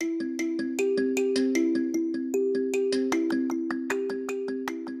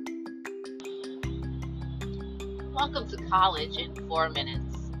Welcome to College in 4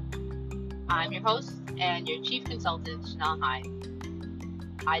 Minutes. I'm your host and your Chief Consultant, Chanel Hyde.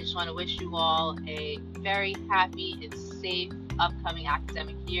 I just want to wish you all a very happy and safe upcoming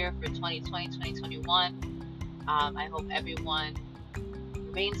academic year for 2020-2021. I hope everyone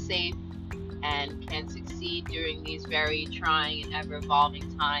remains safe and can succeed during these very trying and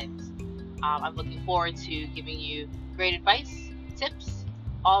ever-evolving times. I'm looking forward to giving you great advice, tips,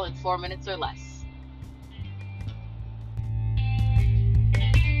 all in 4 minutes or less.